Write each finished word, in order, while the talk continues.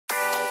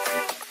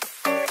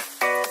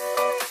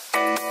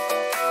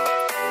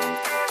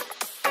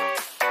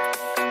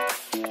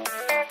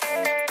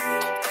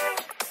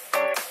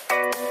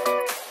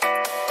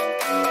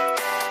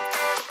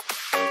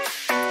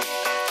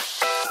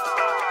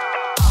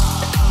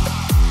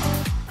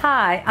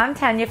Hi, I'm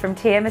Tanya from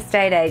TM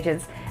Estate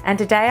Agents, and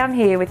today I'm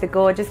here with the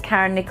gorgeous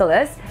Karen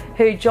Nicholas,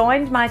 who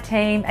joined my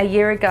team a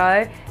year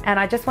ago, and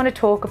I just want to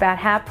talk about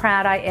how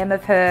proud I am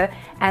of her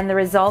and the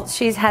results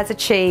she has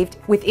achieved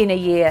within a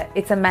year.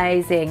 It's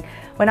amazing.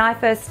 When I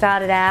first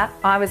started out,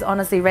 I was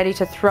honestly ready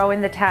to throw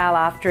in the towel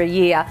after a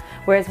year,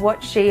 whereas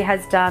what she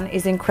has done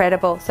is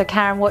incredible. So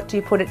Karen, what do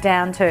you put it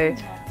down to?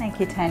 Thank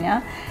you,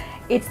 Tanya.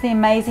 It's the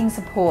amazing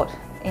support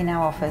in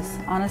our office,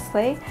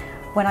 honestly.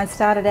 When I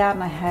started out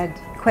and I had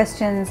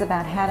questions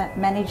about how to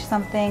manage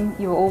something,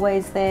 you were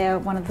always there.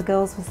 One of the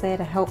girls was there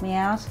to help me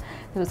out.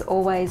 There was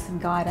always some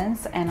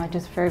guidance, and I'm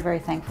just very, very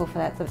thankful for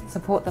that. The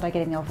support that I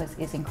get in the office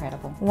is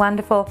incredible.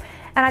 Wonderful.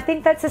 And I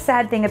think that's a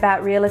sad thing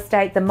about real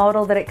estate, the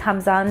model that it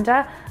comes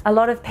under. A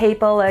lot of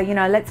people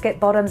are, let's get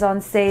bottoms on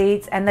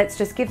seats and let's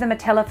just give them a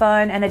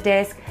telephone and a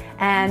desk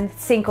and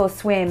sink or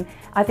swim.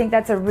 I think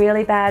that's a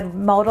really bad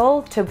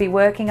model to be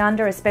working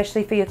under,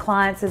 especially for your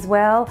clients as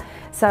well.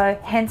 So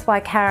hence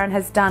why Karen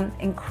has done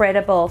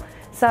incredible.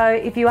 So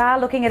if you are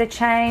looking at a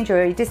change,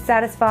 or you're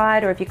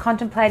dissatisfied, or if you're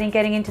contemplating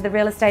getting into the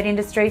real estate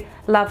industry,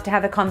 love to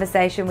have a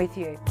conversation with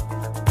you.